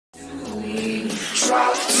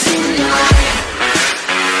T-Roc tonight.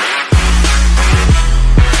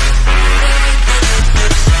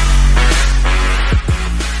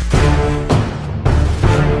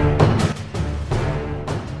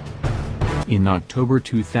 In October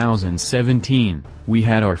 2017, we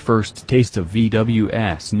had our first taste of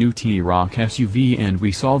VW's new T-Roc SUV and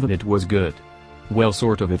we saw that it was good. Well,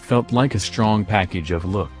 sort of. It felt like a strong package of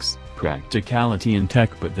looks, practicality and tech,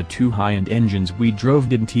 but the two high-end engines we drove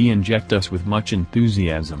didn't inject us with much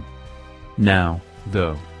enthusiasm. Now,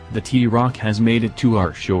 though, the T-Roc has made it to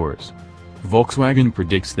our shores. Volkswagen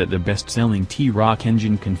predicts that the best-selling T-Roc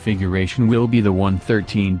engine configuration will be the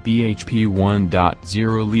 113 bhp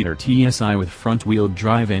 1.0-liter TSI with front-wheel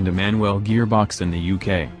drive and a manual gearbox in the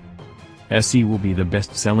UK. SE will be the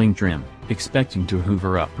best-selling trim, expecting to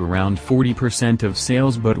hoover up around 40% of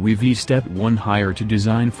sales, but we've stepped one higher to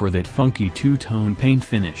design for that funky two-tone paint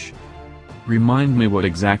finish. Remind me what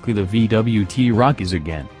exactly the VW T-Roc is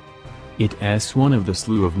again. It's one of the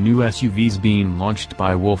slew of new SUVs being launched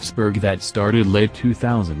by Wolfsburg that started late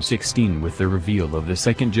 2016 with the reveal of the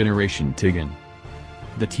second-generation Tiggan.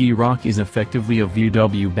 The T-Roc is effectively a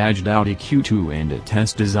VW-badged Audi Q2 and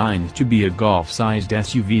it's designed to be a golf-sized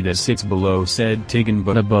SUV that sits below said Tiggan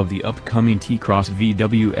but above the upcoming T-Cross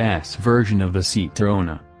VW's version of the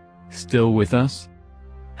Citroën. Still with us?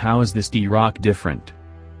 How is this T-Roc different?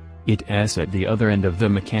 It's at the other end of the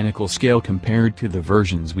mechanical scale compared to the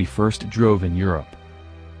versions we first drove in Europe.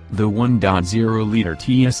 The 1.0-liter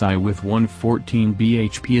TSI with 114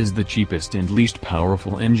 bhp is the cheapest and least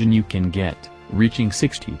powerful engine you can get, reaching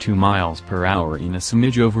 62 miles per hour in a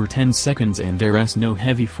smidge over 10 seconds, and there's no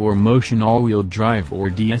heavy 4-motion all-wheel drive or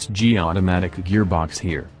DSG automatic gearbox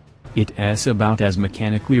here. It's about as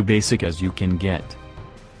mechanically basic as you can get.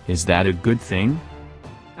 Is that a good thing?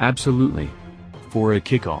 Absolutely. For a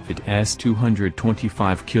kickoff, it's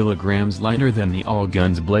 225 kilograms lighter than the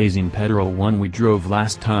all-guns blazing petrol one we drove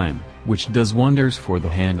last time, which does wonders for the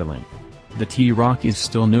handling. The T-Roc is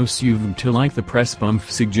still no SUV like the press bump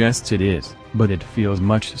suggests it is, but it feels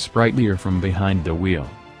much sprightlier from behind the wheel.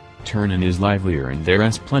 Turning is livelier and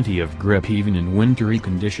there's plenty of grip even in wintry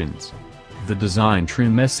conditions. The design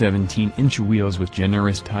trim S17-inch wheels with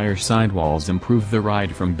generous tire sidewalls improve the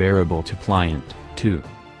ride from bearable to pliant, too.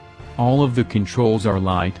 All of the controls are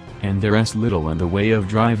light, and there's little in the way of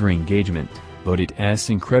driver engagement, but it's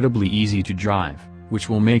incredibly easy to drive, which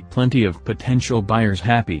will make plenty of potential buyers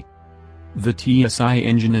happy. The TSI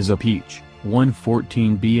engine is a peach,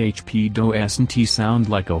 114 bhp doesn't sound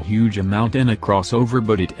like a huge amount in a crossover,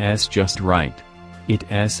 but it's just right.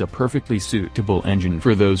 It's a perfectly suitable engine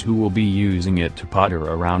for those who will be using it to potter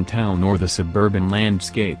around town or the suburban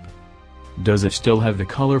landscape. Does it still have the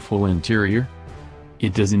colorful interior?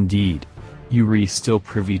 It does indeed. You're still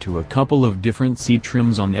privy to a couple of different seat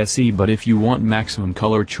trims on SE, but if you want maximum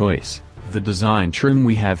color choice, the design trim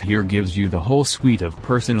we have here gives you the whole suite of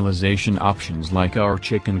personalization options, like our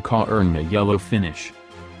chicken color in a yellow finish.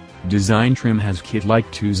 Design trim has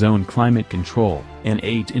kit-like 2-zone climate control, an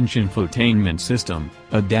 8-inch infotainment system,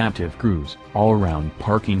 adaptive cruise, all-round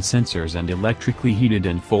parking sensors and electrically heated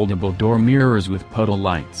and foldable door mirrors with puddle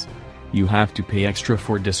lights. You have to pay extra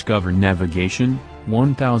for Discover navigation,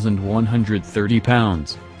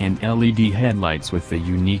 £1,130, and LED headlights with the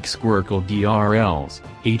unique Squircle DRLs,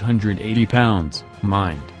 £880,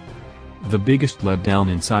 mind. The biggest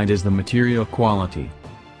letdown inside is the material quality.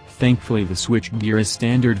 Thankfully the switchgear is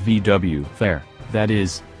standard VW fare, that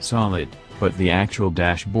is, solid, but the actual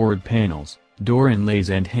dashboard panels, door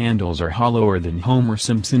inlays and handles are hollower than Homer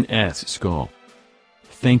Simpson's skull.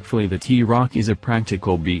 Thankfully the T-Roc is a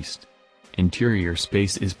practical beast. Interior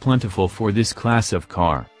space is plentiful for this class of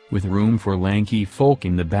car, with room for lanky folk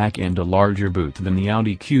in the back and a larger boot than the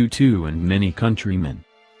Audi Q2 and many countrymen.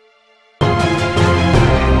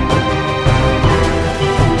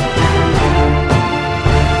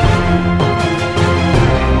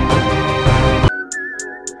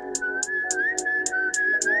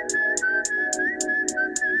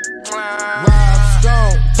 Rob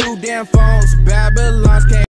Stone, 2 damn phones, Babylon's came.